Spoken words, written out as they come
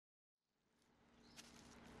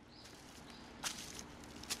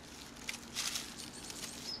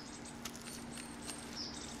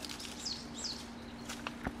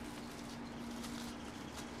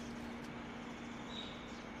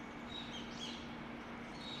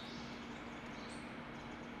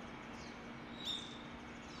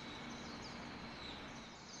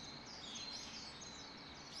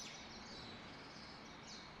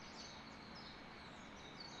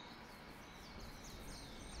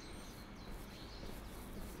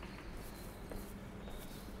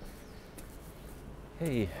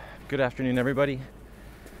Hey, good afternoon everybody.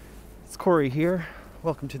 It's Cory here.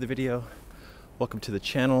 Welcome to the video. Welcome to the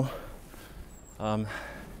channel. Good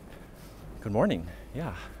morning.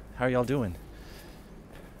 Yeah, how are y'all doing?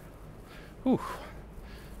 Whew.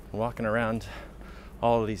 Walking around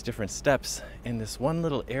all of these different steps in this one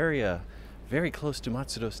little area very close to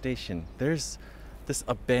Matsudo Station. There's this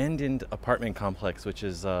abandoned apartment complex, which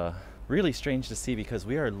is really strange to see because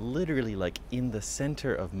we are literally like in the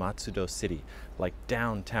center of Matsudo City, like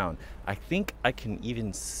downtown. I think I can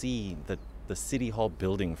even see the city hall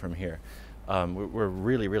building from here. We're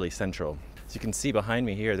really central. So you can see behind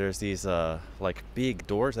me here, there's these like big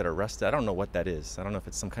doors that are rusted. I don't know what that is. I don't know if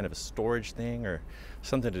it's some kind of a storage thing or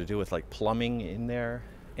something to do with like plumbing in there.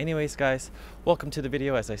 Anyways, guys, welcome to the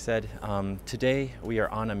video. As I said, today we are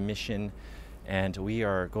on a mission and we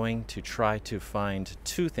are going to try to find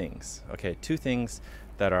two things. Okay, two things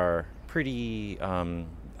that are pretty,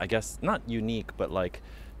 I guess, not unique, but like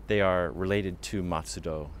they are related to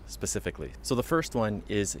Matsudo specifically. So the first one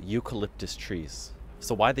is eucalyptus trees.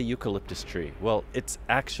 So why the eucalyptus tree? Well, it's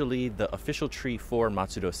actually the official tree for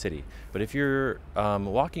Matsudo City. But if you're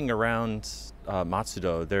walking around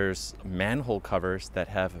Matsudo, there's manhole covers that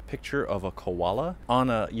have a picture of a koala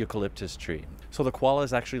on a eucalyptus tree. So the koala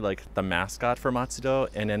is actually like the mascot for Matsudo,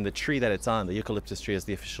 and then the tree that it's on, the eucalyptus tree, is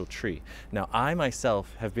the official tree. Now, I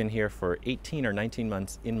myself have been here for 18 or 19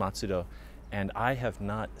 months in Matsudo, and I have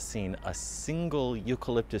not seen a single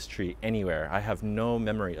eucalyptus tree anywhere. I have no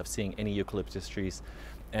memory of seeing any eucalyptus trees.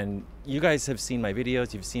 And you guys have seen my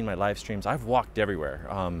videos, you've seen my live streams. I've walked everywhere.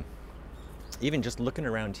 Even just looking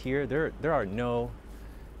around here, there are no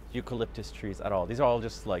eucalyptus trees at all. These are all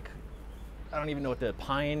just like, I don't even know what the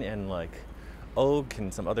pine and like oak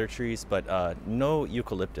and some other trees, but no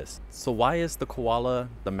eucalyptus. So why is the koala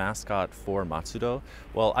the mascot for Matsudo?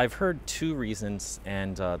 Well, I've heard two reasons,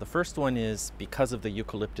 and the first one is because of the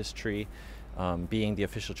eucalyptus tree being the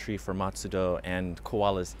official tree for Matsudo, and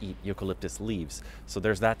koalas eat eucalyptus leaves. So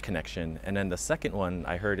there's that connection. And then the second one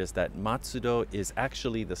I heard is that Matsudo is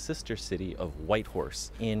actually the sister city of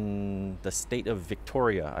Whitehorse in the state of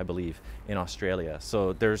Victoria, I believe, in Australia.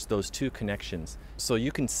 So there's those two connections. So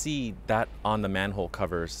you can see that on the manhole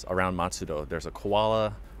covers around Matsudo. There's a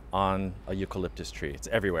koala on a eucalyptus tree. It's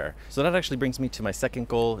everywhere. So that actually brings me to my second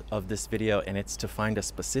goal of this video, and it's to find a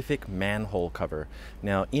specific manhole cover.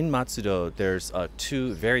 Now in Matsudo, there's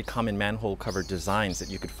two very common manhole cover designs that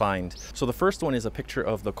you could find. So the first one is a picture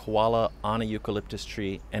of the koala on a eucalyptus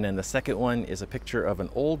tree, and then the second one is a picture of an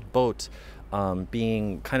old boat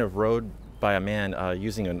being kind of rowed by a man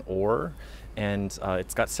using an oar. And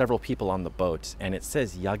it's got several people on the boat, and it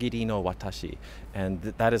says Yagiri no Watashi, and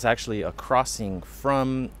that is actually a crossing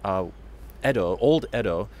from Edo, old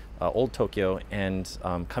Tokyo, and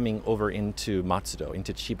coming over into Matsudo,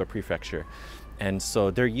 into Chiba prefecture. And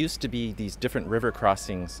so there used to be these different river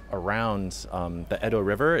crossings around the Edo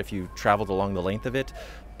River if you traveled along the length of it,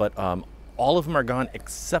 but all of them are gone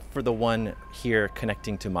except for the one here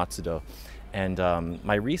connecting to Matsudo. And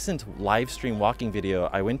my recent live stream walking video,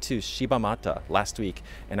 I went to Shibamata last week,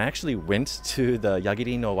 and I actually went to the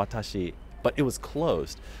Yagiri no Watashi, but it was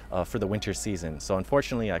closed for the winter season. So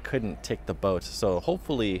unfortunately, I couldn't take the boat. So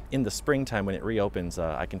hopefully in the springtime when it reopens,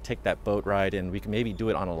 I can take that boat ride and we can maybe do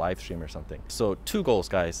it on a live stream or something. So two goals,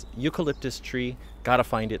 guys. Eucalyptus tree, gotta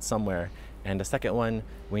find it somewhere. And the second one,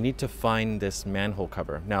 we need to find this manhole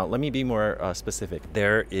cover. Now, let me be more specific.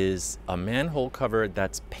 There is a manhole cover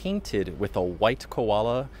that's painted with a white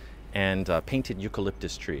koala and painted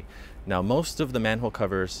eucalyptus tree. Now, most of the manhole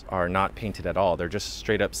covers are not painted at all. They're just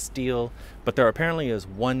straight up steel. But there apparently is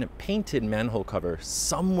one painted manhole cover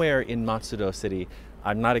somewhere in Matsudo City.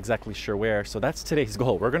 I'm not exactly sure where, so that's today's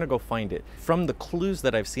goal. We're gonna go find it. From the clues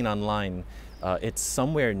that I've seen online, it's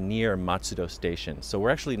somewhere near Matsudo Station. So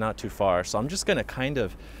we're actually not too far. So I'm just gonna kind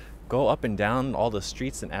of go up and down all the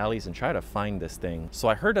streets and alleys and try to find this thing. So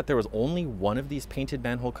I heard that there was only one of these painted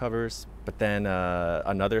manhole covers, but then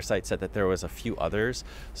another site said that there was a few others.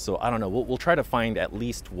 So I don't know, we'll try to find at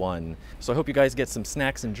least one. So I hope you guys get some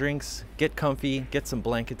snacks and drinks, get comfy, get some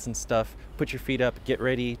blankets and stuff, put your feet up, get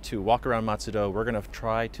ready to walk around Matsudo. We're gonna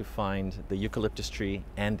try to find the eucalyptus tree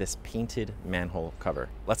and this painted manhole cover.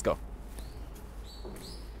 Let's go.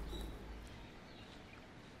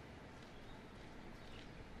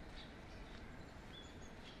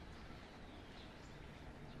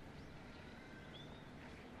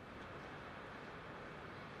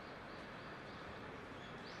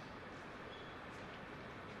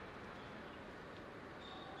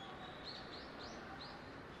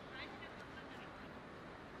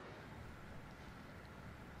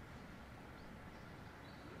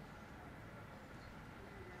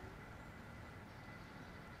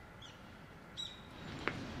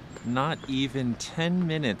 Not even 10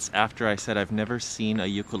 minutes after I said I've never seen a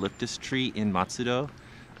eucalyptus tree in Matsudo,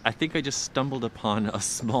 I think I just stumbled upon a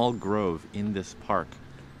small grove in this park.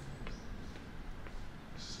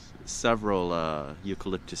 Several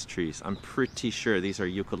eucalyptus trees. I'm pretty sure these are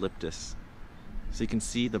eucalyptus. So you can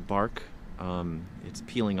see the bark, it's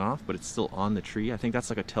peeling off, but it's still on the tree. I think that's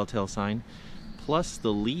like a telltale sign. Plus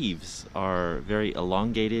the leaves are very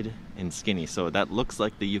elongated and skinny, so that looks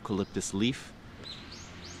like the eucalyptus leaf.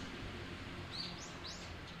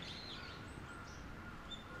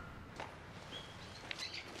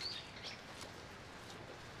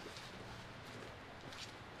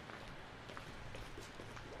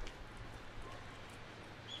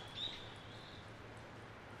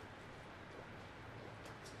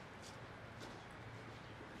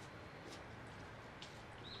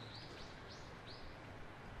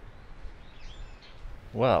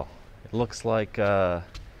 Well, it looks like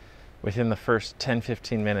within the first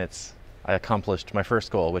 10-15 minutes, I accomplished my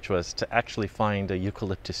first goal, which was to actually find a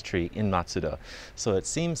eucalyptus tree in Matsudo. So it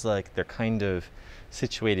seems like they're kind of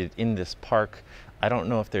situated in this park. I don't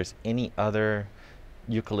know if there's any other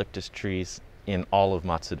eucalyptus trees in all of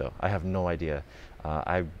Matsudo. I have no idea.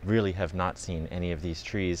 I really have not seen any of these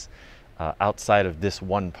trees outside of this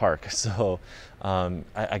one park. So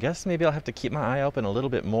I guess maybe I'll have to keep my eye open a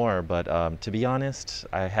little bit more, but to be honest,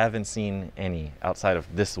 I haven't seen any outside of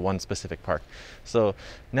this one specific park. So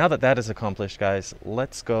now that that is accomplished, guys,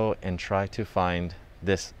 let's go and try to find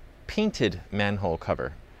this painted manhole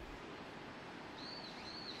cover.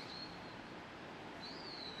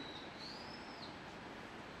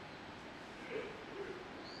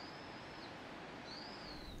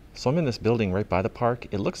 So I'm in this building right by the park.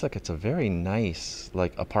 It looks like it's a very nice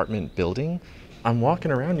like apartment building. I'm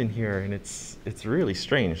walking around in here and it's really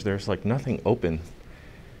strange. There's like nothing open.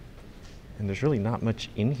 And there's really not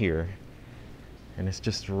much in here. And it's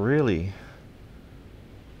just really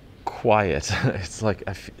quiet. It's like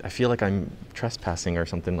I feel like I'm trespassing or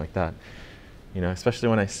something like that. You know, especially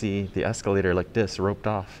when I see the escalator like this roped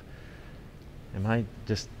off. Am I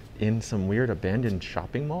just in some weird abandoned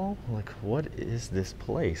shopping mall? Like, what is this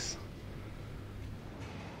place?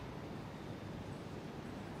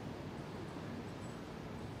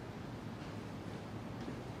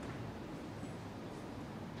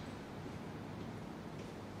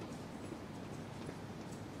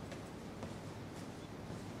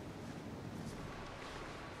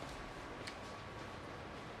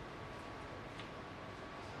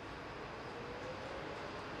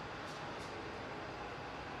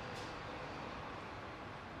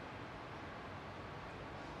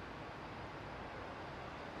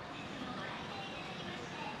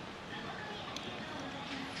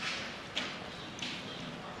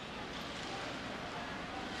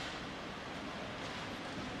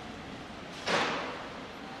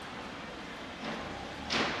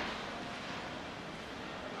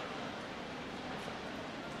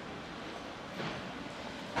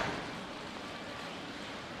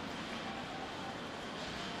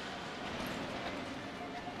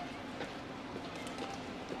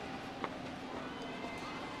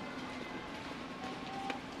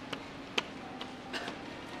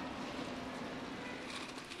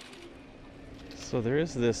 So there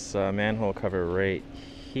is this manhole cover right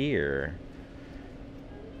here.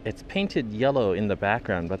 It's painted yellow in the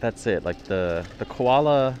background, but that's it. Like the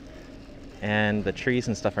koala and the trees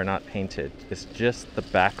and stuff are not painted. It's just the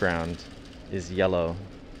background is yellow.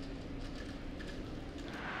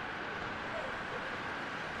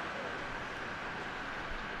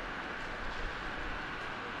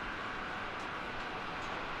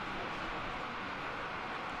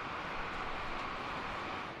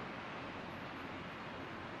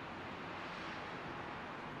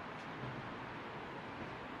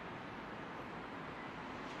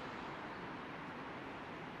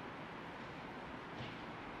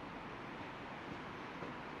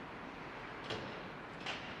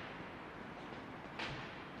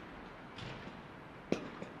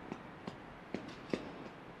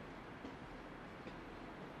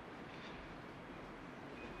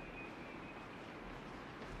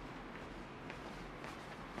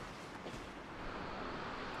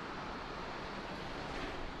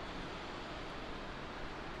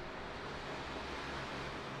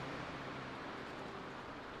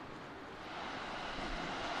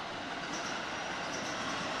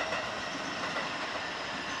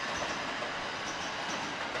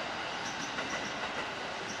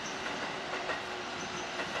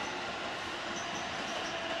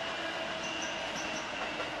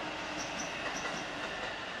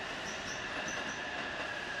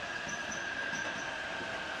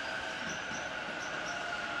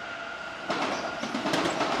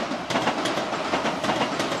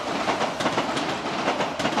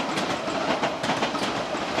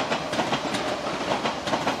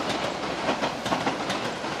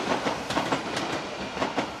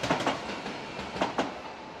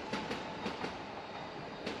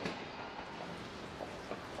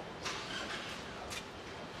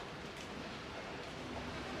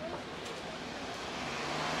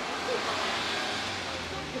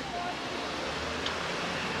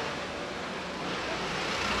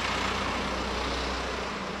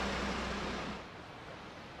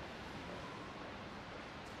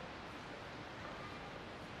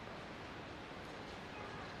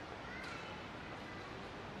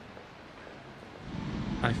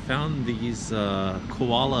 I found these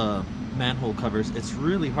koala manhole covers. It's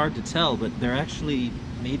really hard to tell, but they're actually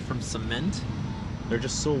made from cement. They're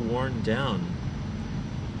just so worn down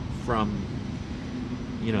from,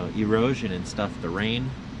 you know, erosion and stuff, the rain.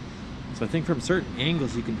 So I think from certain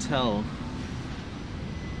angles you can tell.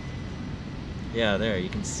 Yeah, there, you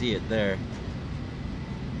can see it there.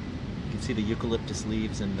 You can see the eucalyptus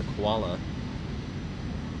leaves and the koala.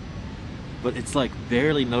 But it's like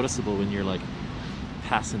barely noticeable when you're like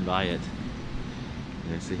passing by it.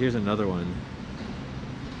 Yeah, so here's another one.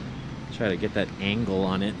 Try to get that angle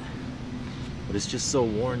on it. But it's just so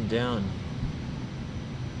worn down.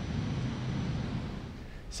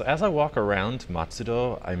 So as I walk around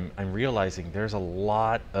Matsudo, I'm realizing there's a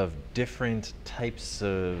lot of different types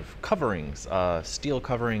of coverings, steel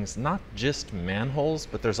coverings, not just manholes,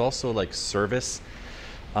 but there's also like service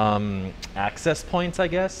access points, I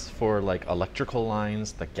guess, for like electrical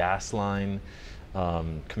lines, the gas line,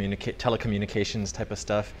 telecommunications type of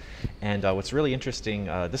stuff. And what's really interesting,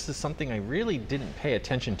 this is something I really didn't pay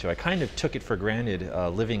attention to. I kind of took it for granted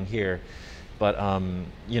living here. But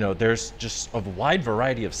you know, there's just a wide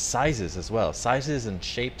variety of sizes as well, sizes and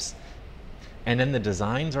shapes. And then the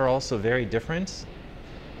designs are also very different.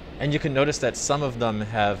 And you can notice that some of them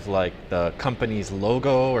have like the company's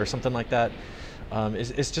logo or something like that.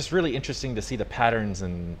 It's just really interesting to see the patterns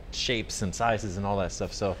and shapes and sizes and all that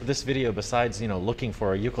stuff. So this video, besides, you know, looking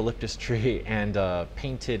for a eucalyptus tree and a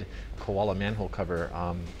painted koala manhole cover,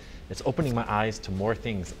 it's opening my eyes to more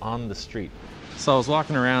things on the street. So I was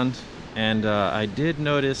walking around and I did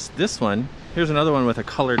notice this one. Here's another one with a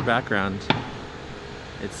colored background.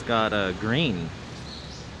 It's got a green.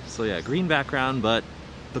 So yeah, green background, but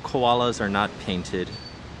the koalas are not painted.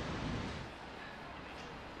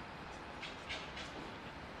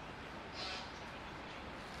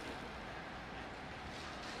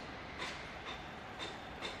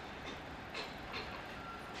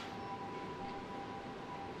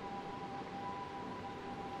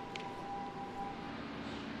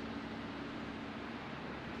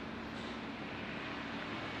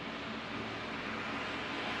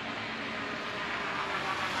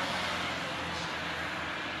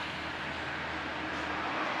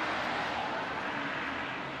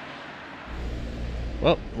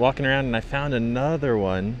 Well, walking around and I found another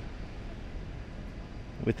one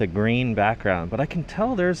with a green background, but I can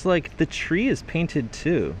tell there's like, the tree is painted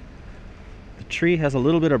too. The tree has a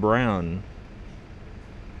little bit of brown.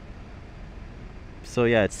 So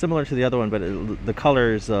yeah, it's similar to the other one, but the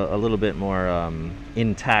color is a little bit more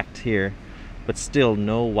intact here, but still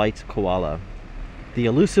no white koala. The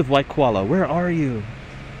elusive white koala, where are you?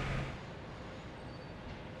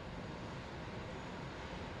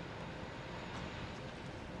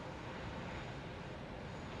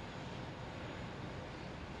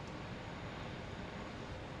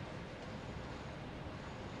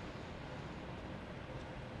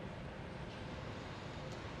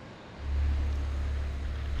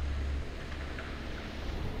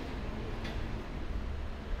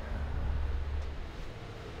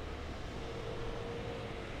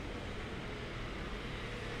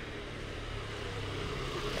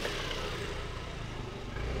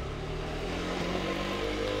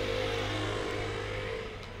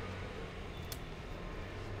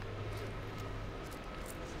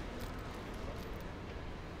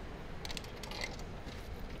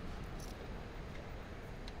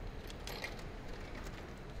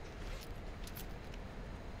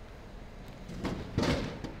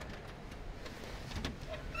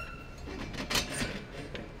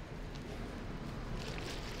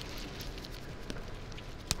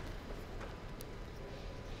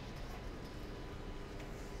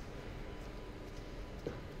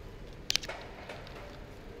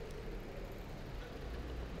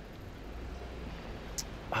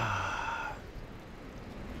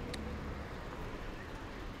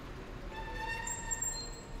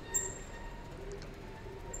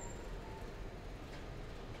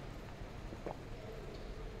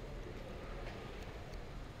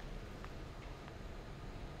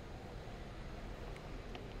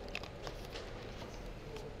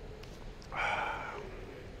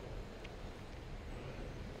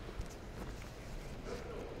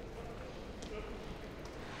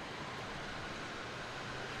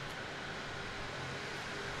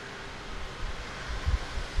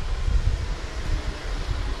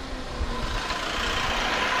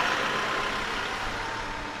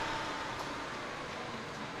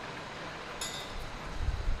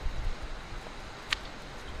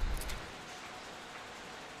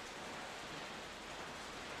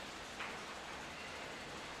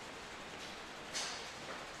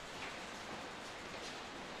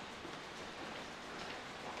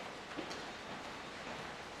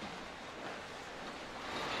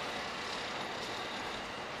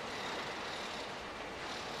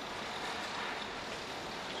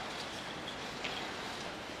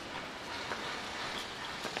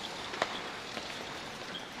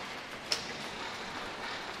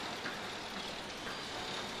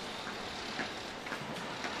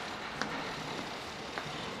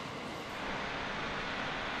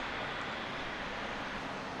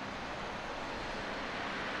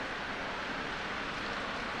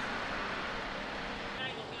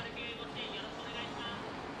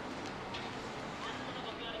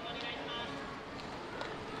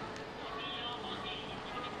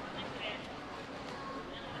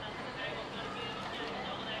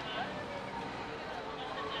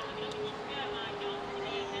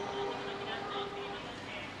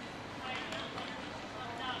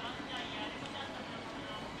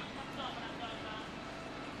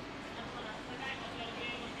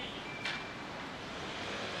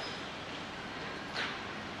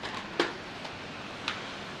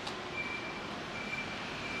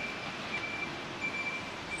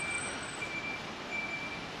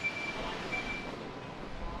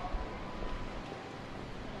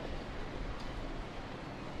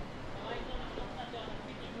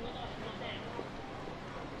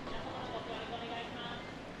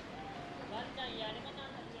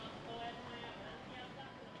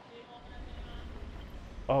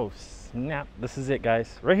 Oh snap, this is it guys.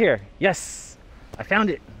 Right here, yes! I found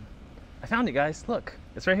it! I found it guys, look,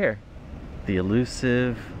 it's right here. The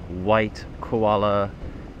elusive white koala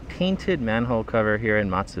painted manhole cover here in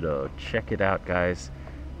Matsudo. Check it out guys.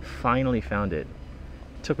 Finally found it.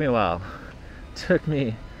 Took me a while. Took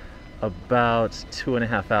me about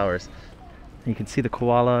 2.5 hours. You can see the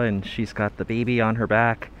koala and she's got the baby on her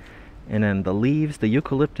back. And then the leaves, the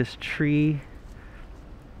eucalyptus tree,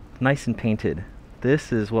 nice and painted.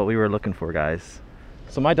 This is what we were looking for guys.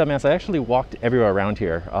 So my dumbass, I actually walked everywhere around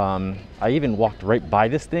here. I even walked right by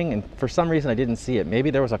this thing and for some reason I didn't see it.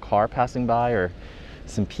 Maybe there was a car passing by or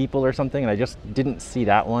some people or something and I just didn't see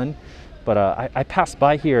that one. But I passed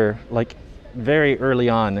by here like very early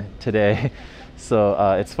on today. So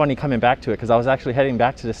it's funny coming back to it because I was actually heading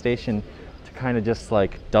back to the station to kind of just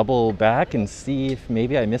like double back and see if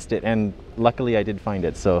maybe I missed it. And luckily I did find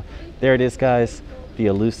it. So there it is guys, the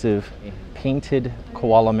elusive painted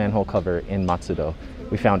koala manhole cover in Matsudo.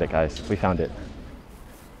 We found it guys, we found it.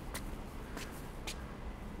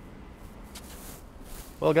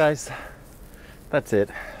 Well guys, that's it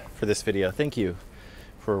for this video. Thank you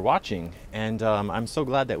for watching, and I'm so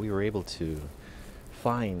glad that we were able to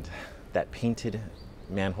find that painted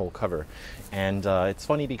manhole cover. And it's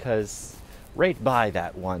funny because right by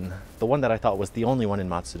that one, the one that I thought was the only one in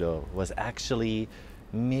Matsudo, was actually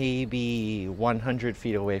maybe 100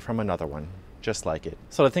 feet away from another one just like it.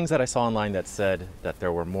 So the things that I saw online that said that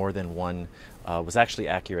there were more than one was actually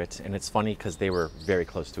accurate, and it's funny because they were very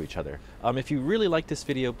close to each other. If you really like this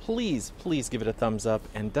video, please give it a thumbs up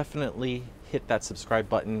and definitely hit that subscribe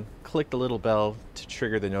button, click the little bell to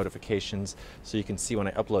trigger the notifications so you can see when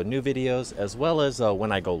I upload new videos as well as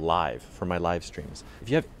when I go live for my live streams. If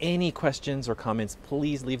you have any questions or comments,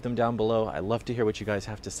 please leave them down below. I love to hear what you guys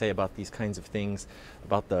have to say about these kinds of things,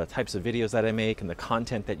 about the types of videos that I make and the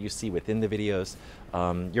content that you see within the videos.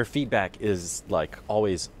 Your feedback is like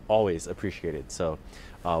always appreciated. So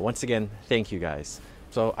once again, thank you guys.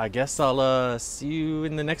 So I guess I'll see you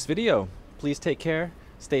in the next video. Please take care.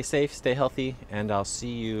 Stay safe, stay healthy, and I'll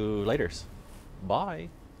see you later. Bye.